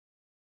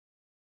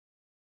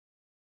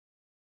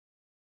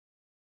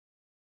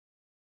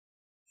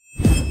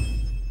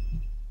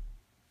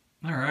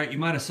All right, you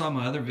might have saw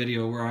my other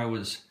video where I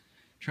was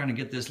trying to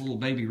get this little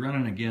baby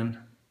running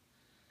again.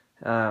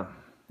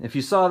 If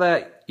you saw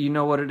that, you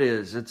know what it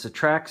is. It's a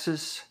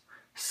Traxxas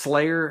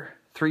Slayer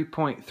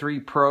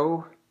 3.3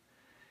 Pro.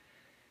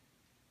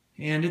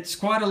 And it's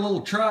quite a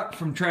little truck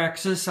from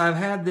Traxxas. I've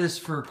had this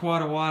for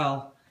quite a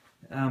while.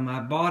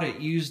 I bought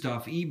it used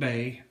off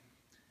eBay.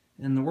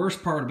 And the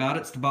worst part about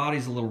it's the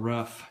body's a little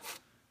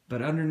rough.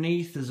 But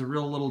underneath is a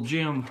real little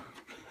gem.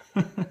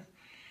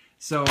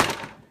 So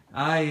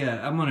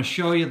I'm going to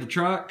show you the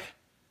truck.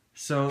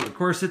 So of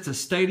course it's a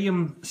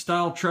stadium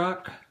style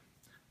truck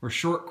or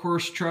short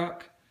course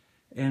truck,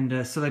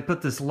 and so they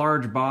put this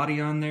large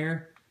body on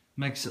there,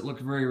 makes it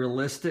look very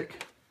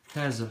realistic. It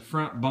has a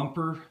front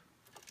bumper,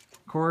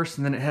 of course,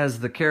 and then it has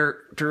the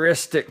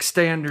characteristic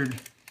standard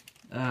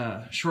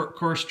short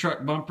course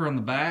truck bumper on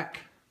the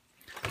back.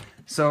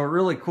 So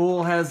really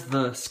cool. Has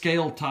the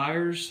scale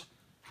tires,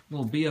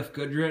 little BF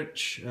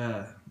Goodrich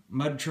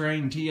mud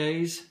terrain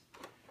TAs.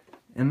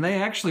 And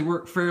they actually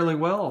work fairly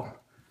well.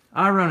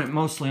 I run it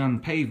mostly on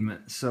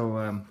pavement,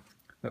 so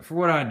but for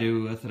what I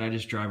do with it, I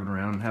just drive it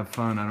around and have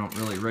fun. I don't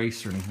really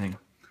race or anything.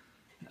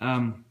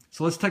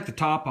 So let's take the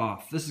top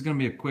off. This is going to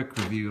be a quick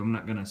review. I'm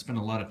not going to spend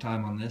a lot of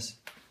time on this.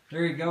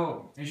 There you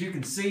go. As you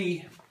can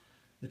see,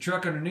 the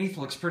truck underneath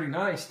looks pretty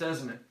nice,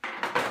 doesn't it?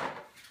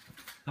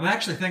 I'm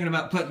actually thinking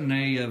about putting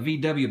a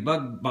VW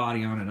bug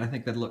body on it. I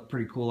think that'd look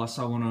pretty cool. I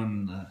saw one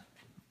on the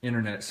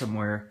internet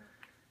somewhere.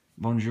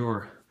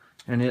 Bonjour.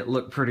 And it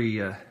looked pretty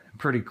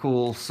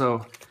cool.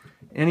 So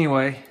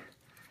anyway,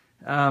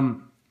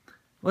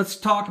 let's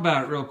talk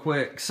about it real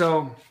quick.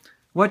 So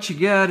what you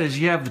get is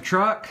you have the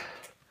truck,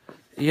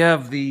 you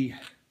have the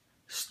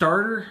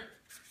starter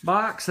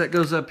box that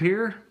goes up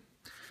here,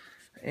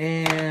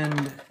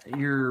 and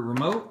your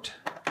remote.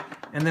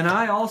 And then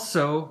I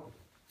also,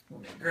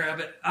 let me grab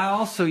it, I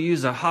also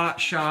use a hot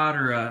shot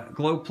or a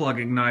glow plug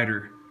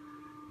igniter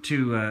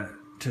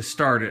to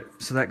start it.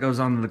 So that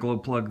goes onto the glow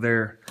plug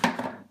there.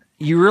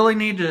 You really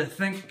need to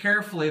think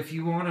carefully if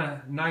you want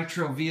a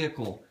nitro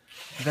vehicle.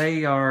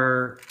 They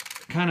are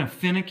kind of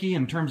finicky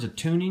in terms of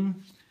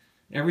tuning.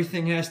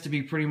 Everything has to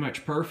be pretty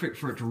much perfect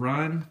for it to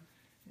run,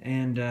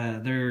 and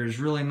there's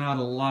really not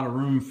a lot of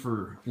room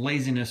for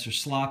laziness or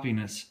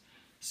sloppiness.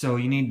 So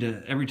you need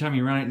to, every time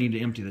you run it, you need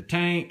to empty the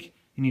tank.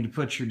 You need to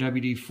put your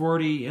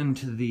WD-40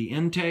 into the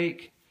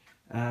intake,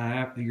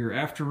 your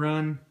after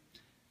run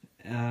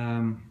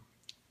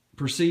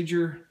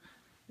procedure.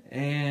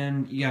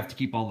 And you have to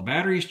keep all the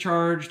batteries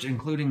charged,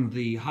 including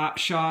the hot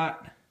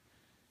shot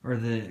or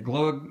the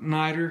glow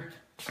igniter.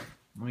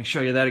 Let me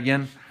show you that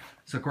again.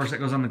 So of course that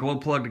goes on the glow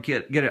plug to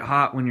get it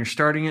hot when you're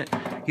starting it.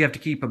 You have to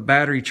keep a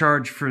battery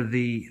charge for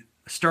the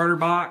starter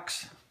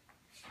box.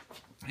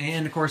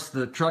 And of course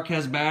the truck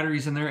has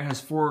batteries in there. It has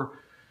 4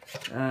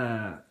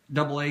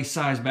 AA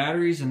size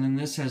batteries, and then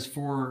this has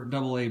 4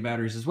 AA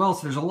batteries as well.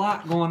 So there's a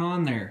lot going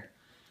on there.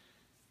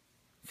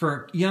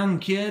 For a young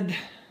kid,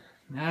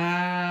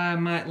 I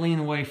might lean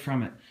away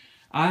from it.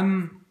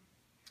 I'm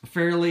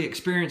fairly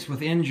experienced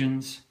with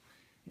engines,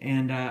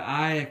 and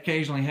I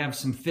occasionally have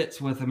some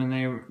fits with them, and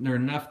they're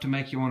enough to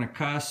make you want to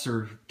cuss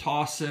or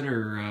toss it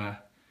or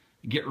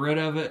get rid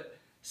of it.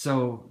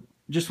 So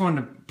just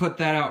wanted to put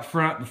that out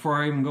front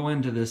before I even go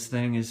into this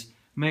thing, is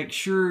make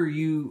sure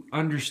you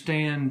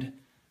understand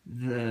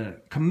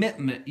the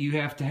commitment you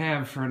have to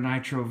have for a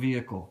nitro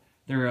vehicle.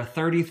 They're a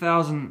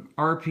 30,000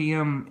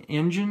 RPM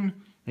engine.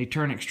 They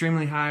turn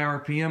extremely high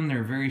RPM.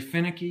 They're very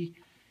finicky,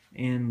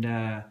 and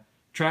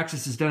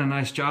Traxxas has done a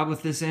nice job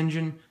with this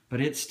engine,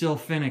 but it's still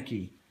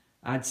finicky.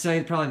 I'd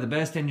say probably the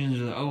best engines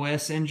are the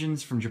OS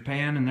engines from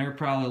Japan, and they're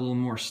probably a little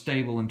more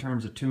stable in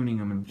terms of tuning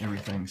them and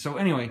everything. So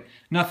anyway,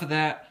 enough of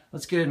that.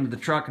 Let's get into the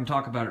truck and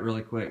talk about it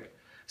really quick.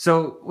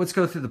 So let's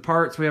go through the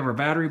parts. We have our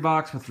battery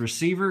box with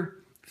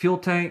receiver, fuel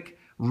tank,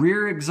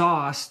 rear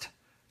exhaust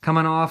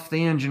coming off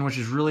the engine, which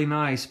is really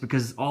nice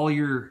because all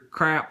your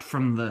crap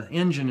from the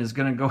engine is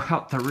going to go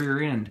out the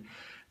rear end.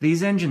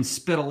 These engines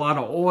spit a lot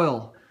of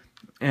oil,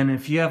 and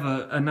if you have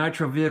a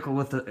nitro vehicle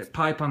with a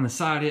pipe on the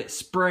side, it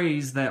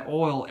sprays that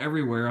oil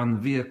everywhere on the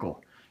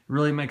vehicle. It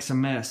really makes a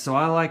mess. So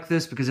I like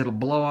this because it'll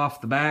blow off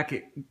the back.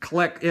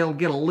 It'll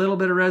get a little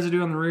bit of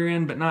residue on the rear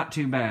end, but not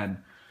too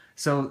bad.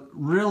 So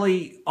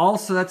really,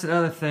 also that's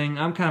another thing.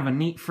 I'm kind of a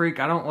neat freak.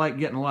 I don't like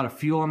getting a lot of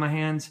fuel on my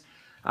hands.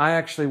 I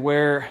actually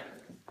wear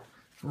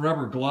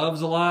rubber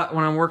gloves a lot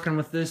when I'm working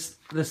with this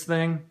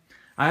thing.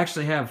 I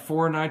actually have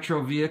 4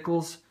 nitro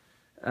vehicles.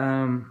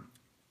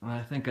 I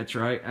think that's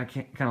right. I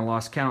kind of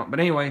lost count. But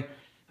anyway,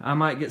 I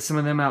might get some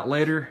of them out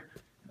later.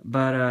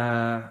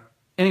 But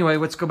anyway,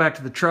 let's go back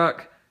to the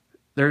truck.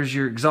 There's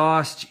your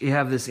exhaust. You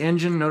have this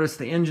engine. Notice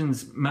the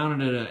engine's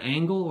mounted at an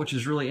angle, which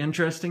is really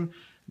interesting.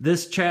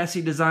 This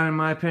chassis design, in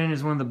my opinion,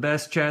 is one of the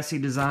best chassis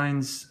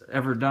designs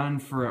ever done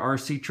for an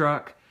RC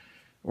truck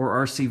or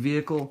RC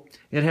vehicle.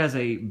 It has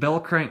a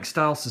bell crank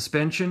style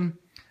suspension,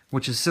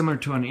 which is similar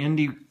to an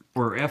Indy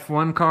or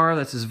F1 car.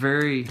 This is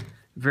very,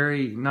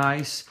 very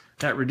nice.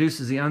 That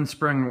reduces the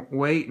unsprung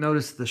weight.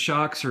 Notice the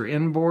shocks are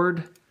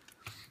inboard.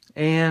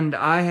 And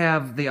I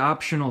have the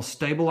optional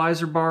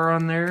stabilizer bar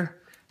on there.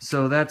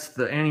 So that's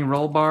the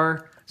anti-roll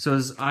bar. So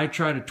as I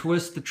try to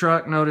twist the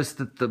truck, notice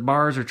that the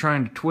bars are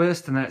trying to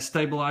twist, and that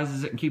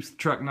stabilizes it and keeps the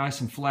truck nice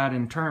and flat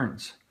in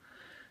turns.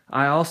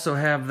 I also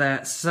have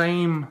that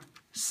same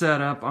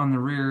setup on the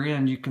rear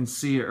end. You can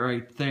see it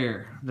right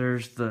there.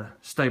 There's the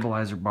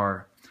stabilizer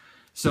bar.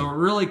 So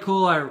really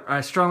cool.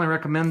 I strongly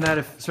recommend that,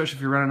 especially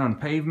if you're running on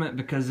pavement,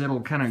 because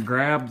it'll kind of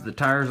grab, the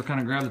tires will kind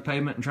of grab the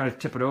pavement and try to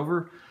tip it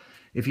over.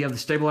 If you have the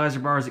stabilizer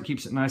bars, it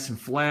keeps it nice and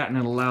flat, and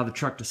it'll allow the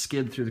truck to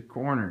skid through the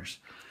corners.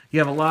 You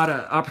have a lot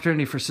of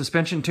opportunity for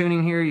suspension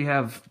tuning here. You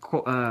have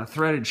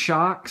threaded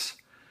shocks.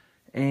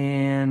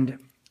 And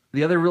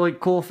the other really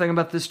cool thing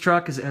about this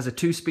truck is it has a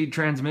 2-speed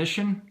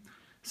transmission.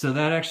 So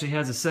that actually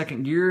has a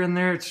second gear in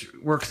there. It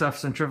works off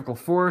centrifugal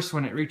force.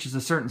 When it reaches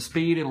a certain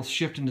speed, it'll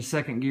shift into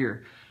second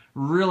gear.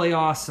 Really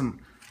awesome.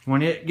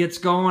 When it gets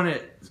going,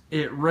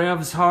 it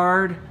revs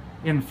hard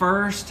in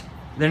first,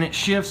 then it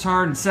shifts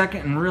hard in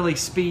second and really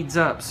speeds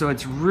up. So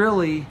it's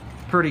really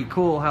pretty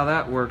cool how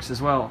that works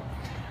as well.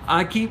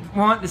 I keep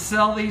wanting to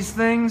sell these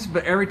things,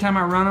 but every time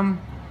I run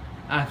them,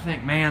 I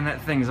think, man,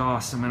 that thing's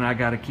awesome and I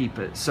gotta keep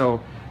it.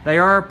 So they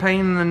are a pain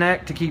in the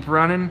neck to keep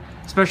running,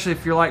 especially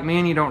if you're like me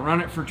and you don't run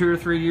it for 2 or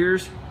 3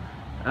 years.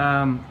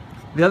 The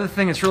other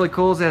thing that's really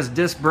cool is it has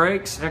disc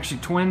brakes, actually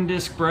twin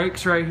disc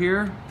brakes right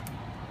here.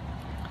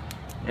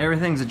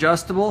 Everything's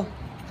adjustable.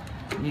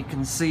 You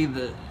can see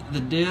the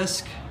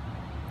disc.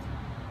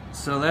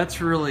 So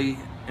that's really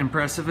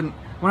impressive. And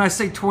when I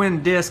say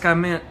twin disc, I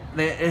meant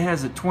that it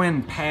has a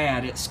twin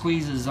pad. It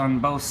squeezes on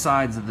both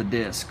sides of the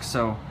disc.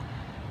 So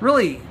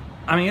really,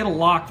 I mean, it'll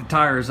lock the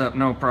tires up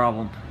no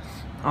problem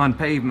on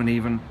pavement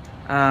even.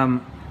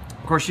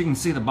 Of course, you can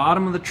see the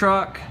bottom of the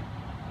truck.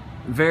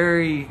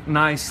 Very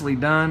nicely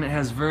done. It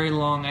has very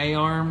long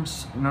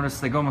A-arms.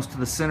 Notice they go almost to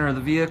the center of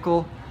the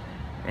vehicle.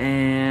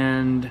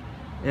 And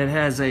it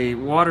has a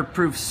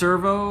waterproof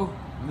servo.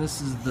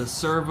 This is the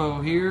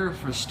servo here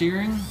for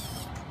steering.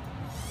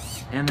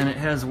 And then it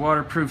has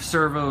waterproof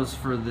servos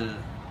for the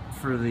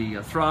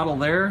throttle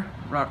there.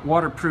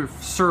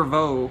 Waterproof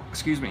servo,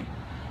 excuse me.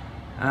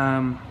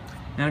 And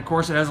of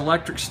course it has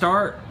electric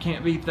start.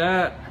 Can't beat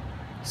that.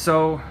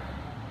 So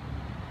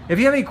if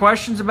you have any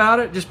questions about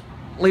it, just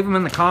leave them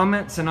in the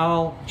comments and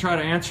I'll try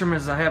to answer them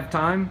as I have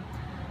time.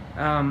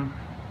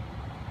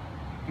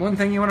 One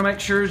thing you want to make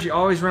sure is you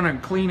always run a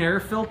clean air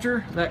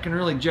filter. That can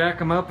really jack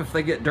them up if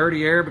they get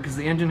dirty air, because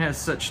the engine has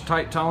such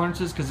tight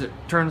tolerances because it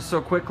turns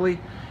so quickly.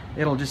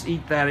 It'll just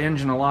eat that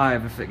engine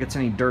alive if it gets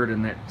any dirt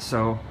in it.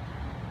 So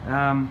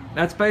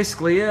that's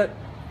basically it.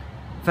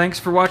 Thanks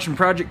for watching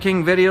Project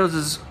King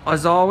videos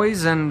as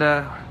always, and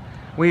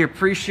we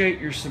appreciate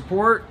your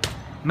support.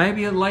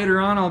 Maybe later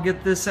on I'll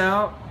get this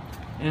out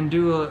and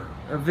do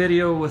a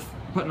video with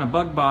putting a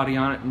bug body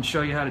on it and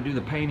show you how to do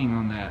the painting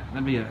on that.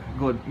 That'd be a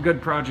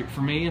good project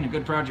for me and a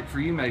good project for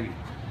you maybe.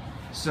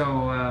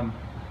 So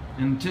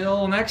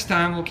until next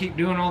time, we'll keep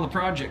doing all the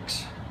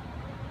projects.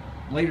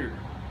 Later.